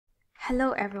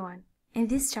Hello everyone. In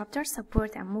this chapter,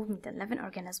 support and movement in living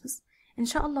organisms,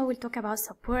 inshallah we'll talk about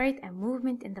support and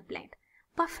movement in the plant.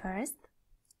 But first,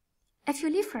 if you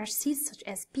leave fresh seeds such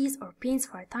as peas or beans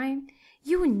for a time,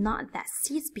 you will note that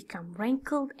seeds become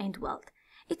wrinkled and wilt.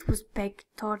 It was big,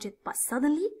 turgid, but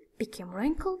suddenly became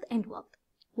wrinkled and wilt.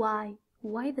 Why?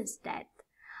 Why is that?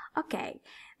 Okay,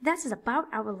 that is about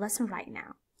our lesson right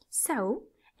now. So,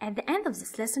 at the end of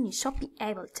this lesson, you should be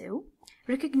able to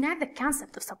recognize the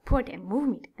concept of support and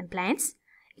movement in plants,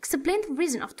 explain the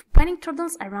reason of twinning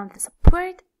tunnels around the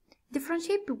support,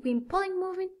 differentiate between pulling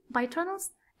movement by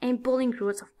tunnels and pulling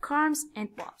roots of corms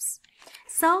and bulbs.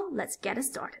 So, let's get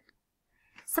started.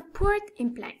 Support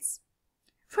in plants.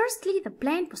 Firstly, the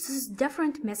plant possesses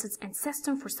different methods and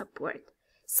systems for support,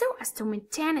 so as to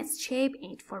maintain its shape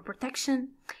and for protection.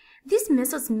 These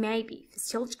methods may be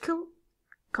physiological,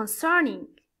 concerning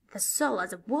the cell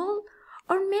as a whole,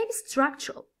 or maybe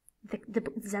structural, the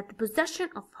possession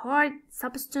of hard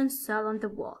substance cell on the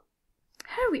wall.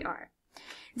 Here we are.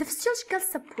 The physiological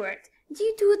support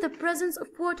due to the presence of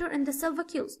water in the cell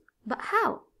vacuoles. But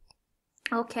how?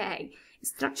 Okay,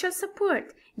 structural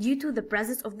support due to the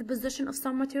presence of the position of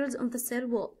some materials on the cell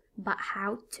wall. But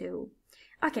how to?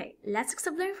 Okay, let's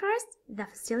explain first the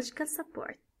physiological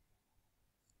support.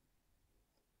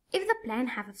 If the plant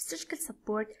have a physiological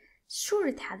support, sure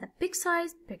it has a big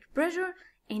size, big pressure,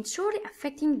 and surely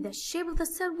affecting the shape of the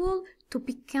cell wall to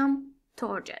become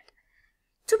turgid.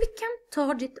 To become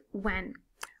turgid when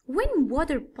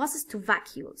water passes to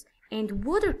vacuoles, and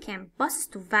water can pass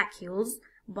to vacuoles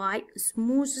by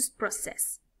osmosis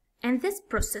process. And this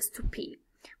process to P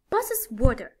passes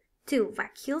water to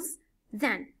vacuoles,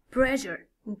 then pressure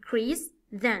increase,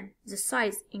 then the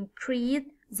size increase,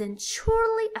 then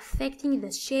surely affecting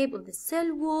the shape of the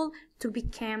cell wall to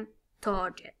become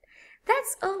turgid.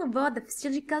 That's all about the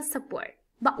physiological support.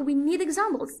 But we need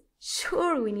examples.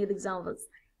 Sure, we need examples.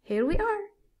 Here we are.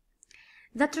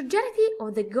 The turgidity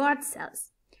of the guard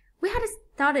cells. We had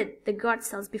studied the guard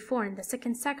cells before in the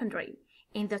secondary,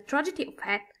 and the turgidity of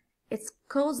it is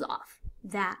cause of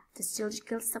the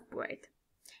physiological support.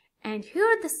 And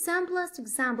here the simplest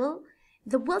example,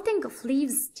 the wilting of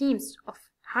leaves stems of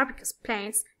herbaceous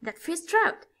plants that face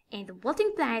drought, and the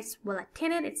wilting plants will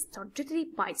attain its turgidity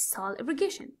by soil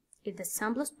irrigation. Is the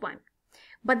simplest one.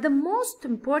 But the most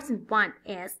important one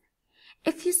is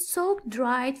if you soak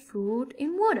dried fruit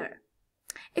in water.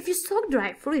 If you soak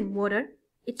dried fruit in water,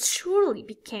 it surely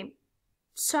became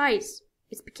size.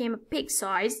 It became a big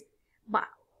size. But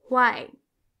why?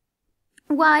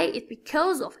 Why? It's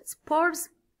because of its pores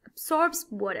absorbs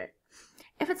water.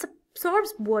 If it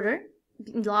absorbs water, it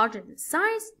enlarges in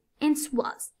size and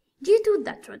swells due to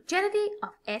the turgidity of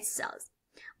its cells.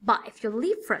 But if you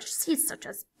leave fresh seeds such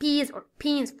as peas or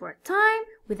beans for a time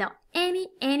without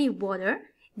any water,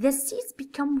 the seeds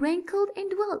become wrinkled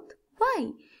and wilt.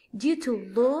 Why? Due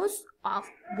to loss of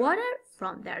water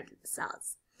from their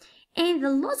cells. And the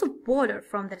loss of water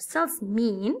from their cells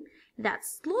mean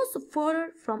that's loss of water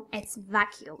from its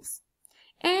vacuoles.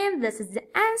 And this is the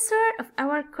answer of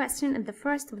our question in the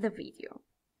first of the video.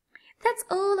 That's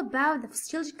all about the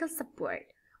physiological support.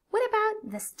 What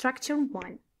about the structure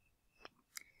one?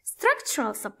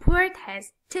 Structural support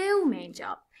has two main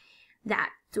jobs, that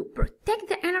to protect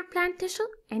the inner plant tissue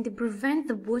and to prevent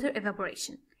the water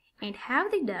evaporation. And how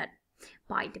they did?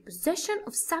 By deposition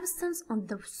of substance on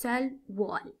the cell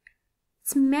wall.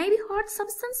 It's maybe hard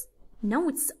substance? No,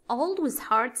 it's always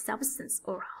hard substance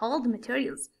or hard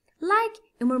materials, like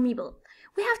impermeable.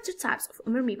 We have two types of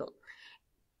impermeable.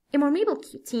 Impermeable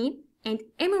cutine and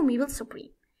impermeable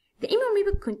supreme. The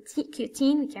impermeable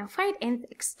cutine we can find in the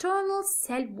external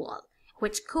cell wall,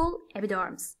 which called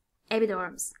epidermis. And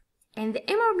the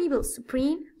impermeable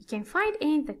supreme we can find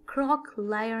in the cork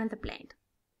layer in the plant.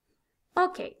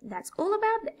 Okay, that's all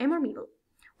about the impermeable.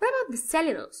 What about the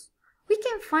cellulose? We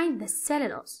can find the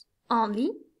cellulose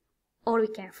only, or we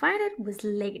can find it with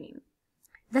lignin.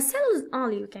 The cellulose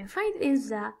only we can find it in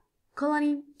the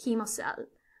colony chemocell,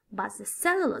 but the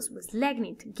cellulose with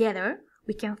lignin together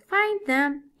we can find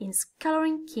them in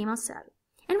scalarin chemocell.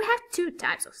 And we have two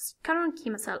types of scalarin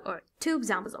chemocell, or two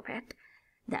examples of it.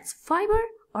 That's fiber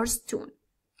or stone.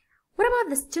 What about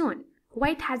the stone?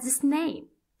 Why it has this name?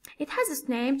 It has this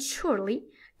name surely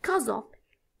because of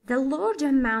the large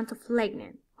amount of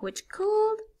lignin, which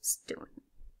called stone.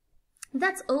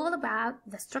 That's all about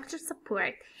the structure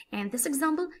support, and this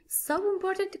example is so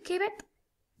important to keep it.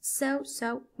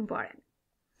 So important.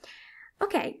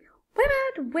 Okay. What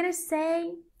about when I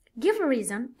say, give a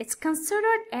reason, it's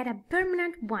considered as a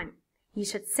permanent one? You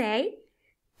should say,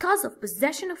 cause of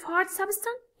possession of hard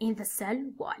substance in the cell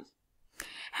wall.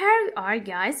 Here we are,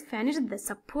 guys, finished the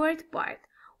support part.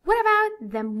 What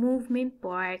about the movement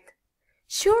part?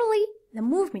 Surely the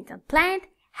movement and plant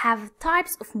have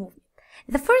types of movement.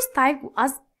 The first type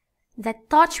was the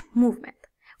touch movement.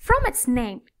 From its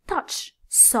name, touch.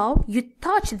 So you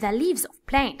touch the leaves of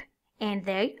plant and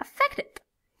they affect it.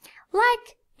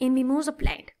 Like in mimosa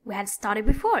plant we had studied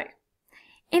before.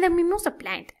 In the mimosa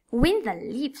plant, when the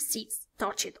leaf seeds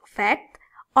touch it of it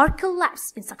or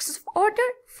collapse in successive order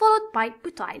followed by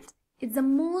petals, it's the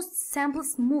most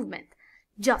simplest movement.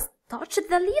 Just touch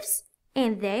the leaves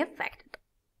and they affect it.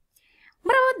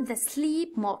 What about the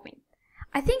sleep movement?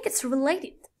 I think it's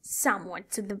related somewhat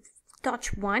to the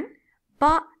touch one,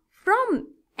 but from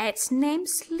its name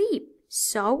sleep,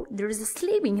 so there is a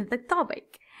sleeping in the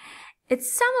topic.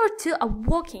 It's similar to a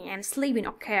walking and sleeping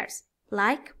occurs,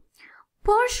 like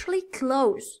partially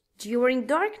close during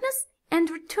darkness and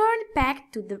return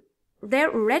back to their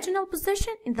original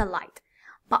position in the light.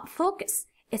 But focus,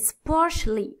 it's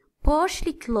partially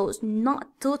closed,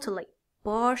 not totally,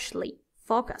 partially.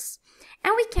 Focus.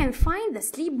 And we can find the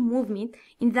sleep movement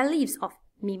in the leaves of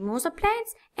mimosa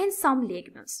plants and some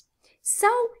legumes.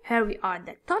 So here we are,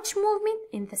 the touch movement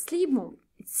in the sleep movement.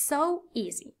 It's so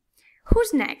easy.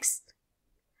 Who's next?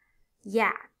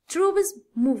 Yeah, troops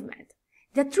movement.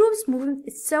 The troops movement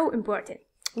is so important.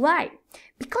 Why?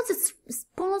 Because it's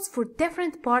response for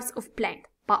different parts of plant.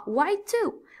 But why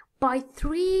two? By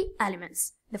three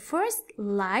elements. The first,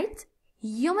 light,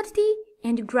 humidity,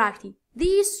 and gravity.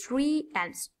 These three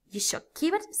elements. You should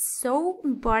keep it so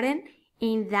important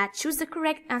in that choose the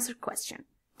correct answer question.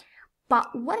 But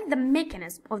what is the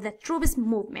mechanism of the troops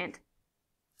movement?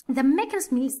 The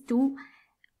mechanism leads to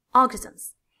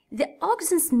oxygens. The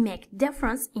oxygens make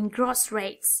difference in growth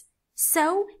rates.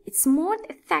 So it's more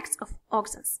the effects of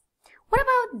oxygens. What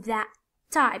about the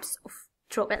types of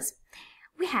troops?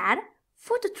 We had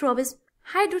phototropism,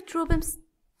 hydrotropism,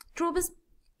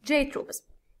 geotropism.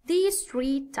 These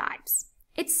three types.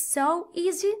 It's so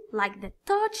easy, like the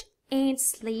touch and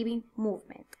sleeping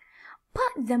movement.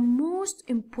 But the most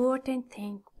important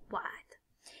thing, what?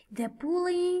 The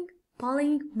pulling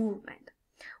movement.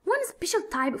 One special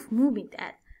type of movement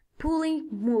is pulling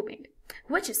movement,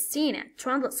 which is seen in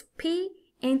trundles of pea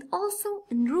and also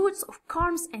in roots of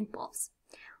corms and bulbs.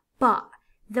 But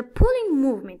the pulling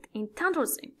movement in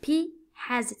tendrils in pea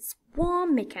has its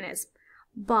own mechanism.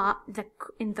 But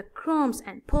in the corms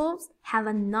and bulbs have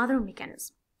another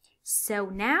mechanism. So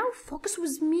now focus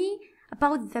with me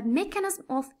about the mechanism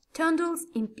of tendrils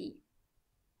in pea.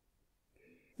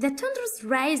 The tendrils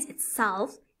raise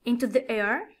itself into the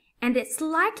air and it's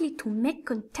likely to make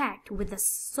contact with a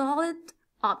solid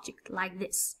object like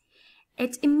this.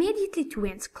 It immediately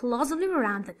twines closely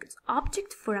around the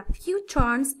object for a few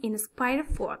turns in a spiral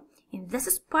form. In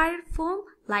this spiral form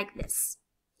like this.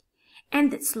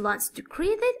 And it learns to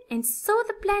create it, and so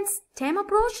the plant stem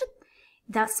approaches,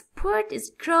 the support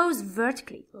grows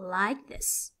vertically like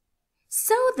this.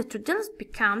 So the trundle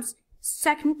becomes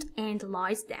second and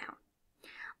lies down.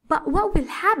 But what will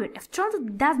happen if trundle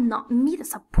does not meet a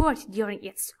support during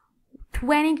its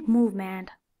twining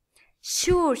movement?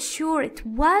 Sure, it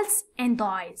wilts and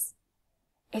dies.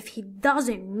 If he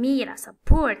doesn't meet a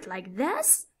support like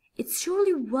this, it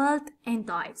surely wilts and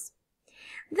dies.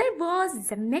 There was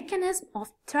the mechanism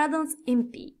of tendrils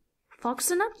in pea.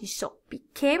 Focus on it, you should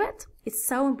keep it, it's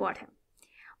so important.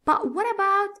 But what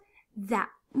about the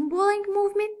pulling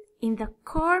movement in the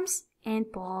corms and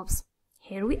bulbs?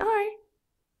 Here we are.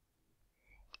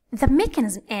 The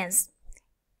mechanism is,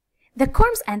 the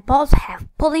corms and bulbs have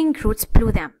pulling roots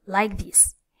below them, like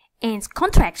this. And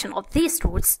contraction of these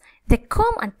roots, the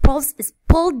corm and bulbs is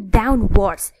pulled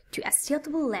downwards to a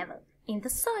suitable level in the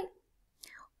soil.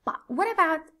 But what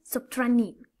about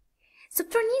subterranean?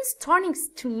 Subterranean's turning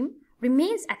stream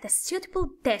remains at a suitable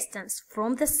distance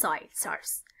from the soil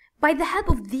source by the help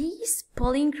of these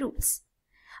pulling roots,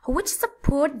 which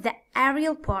support the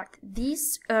aerial part,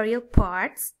 these aerial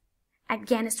parts,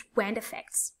 against wind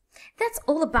effects. That's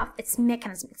all about its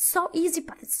mechanism. It's so easy,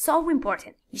 but it's so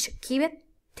important. You should keep it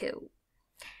too.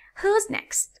 Who's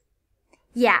next?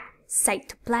 Yeah,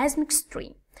 cytoplasmic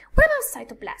stream. What about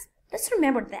cytoplasm? Let's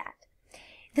remember that.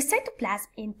 The cytoplasm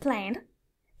in plant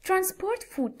transport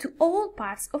food to all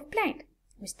parts of plant.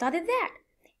 We studied that.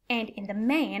 And in the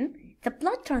man, the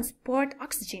blood transport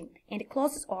oxygen and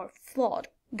glucose or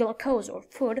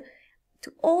food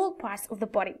to all parts of the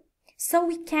body. So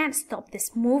we can't stop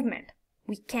this movement.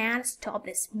 We can't stop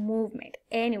this movement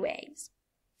anyways.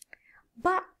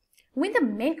 But when the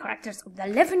main characters of the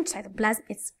living cytoplasm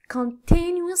is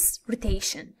continuous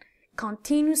rotation,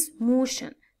 continuous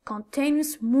motion,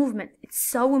 continuous movement. It's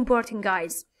so important,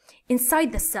 guys.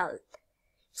 Inside the cell.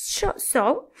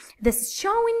 So this is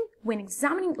shown when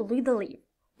examining a little leaf,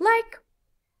 like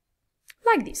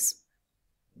this.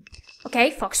 Okay,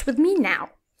 focus with me now.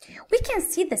 We can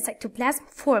see the cytoplasm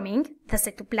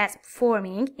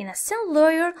forming in a cell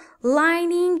layer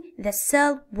lining the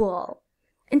cell wall,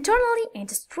 internally and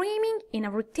streaming in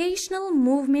a rotational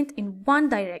movement in one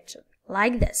direction,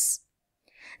 like this.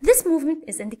 This movement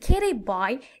is indicated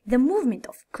by the movement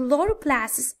of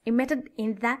chloroplasts emitted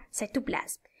in the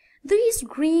cytoplasm. These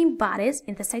green bodies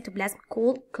in the cytoplasm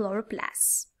called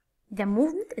chloroplasts. The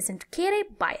movement is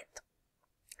indicated by it.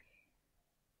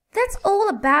 That's all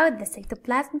about the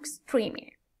cytoplasmic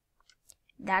streaming.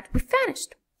 That we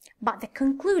finished. But the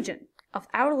conclusion of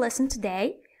our lesson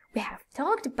today, we have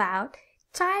talked about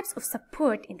types of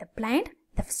support in the plant,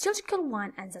 the physiological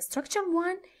one and the structural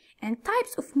one, and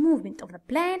types of movement of the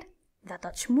plant, the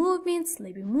touch movement,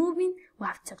 sleeping movement. We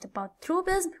have talked about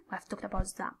tropism, we have talked about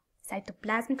the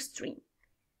cytoplasmic stream.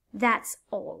 That's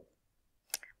all.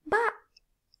 But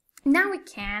now we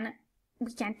can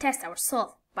test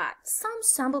ourselves by some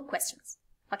sample questions,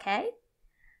 okay?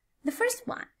 The first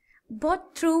one,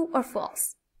 both true or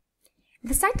false.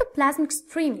 The cytoplasmic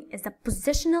streaming is a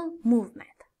positional movement.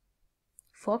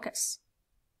 Focus.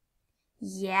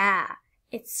 Yeah,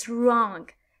 it's wrong,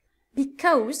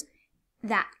 because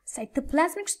the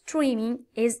cytoplasmic streaming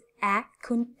is a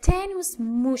continuous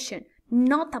motion,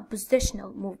 not a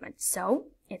positional movement, so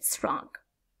it's wrong.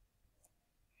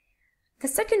 The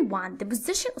second one, the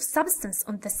position of substance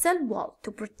on the cell wall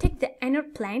to protect the inner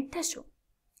plant tissue.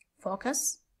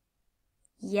 Focus.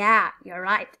 Yeah, you're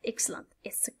right, excellent.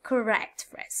 It's a correct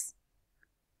phrase,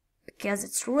 because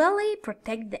it's really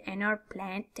protect the inner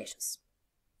plant tissues.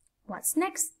 What's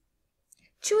next?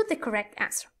 Choose the correct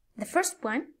answer. The first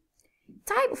one,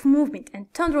 type of movement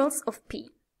and tendrils of P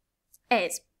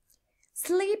is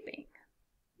sleeping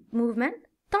movement,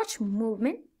 touch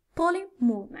movement, pulling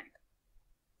movement.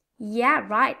 Yeah,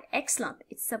 right, excellent.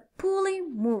 It's a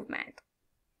pulling movement.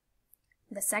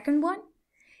 The second one,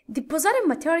 depositing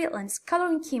material in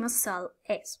sclerenchyma cell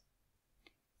is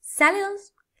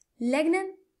cellulose,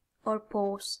 lignin, or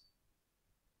pus.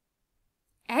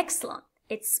 Excellent.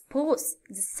 It's pus,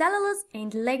 the cellulose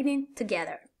and lignin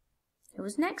together.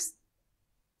 Who's next?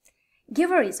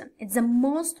 Give a reason. It's the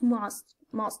most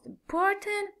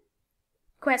important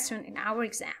question in our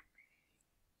exam.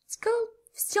 It's called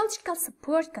physiological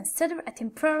support considered a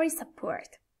temporary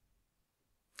support.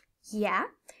 Yeah,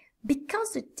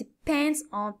 because it depends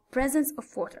on presence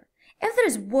of water. If there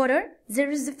is water,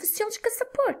 there is a physiological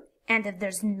support, and if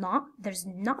there's not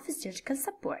physiological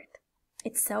support.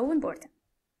 It's so important.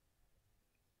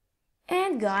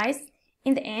 And guys,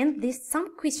 in the end, there's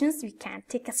some questions we can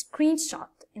take a screenshot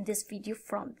in this video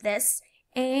from this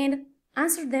and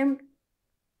answer them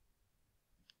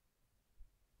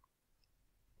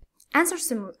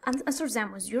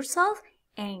with yourself,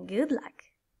 and good luck.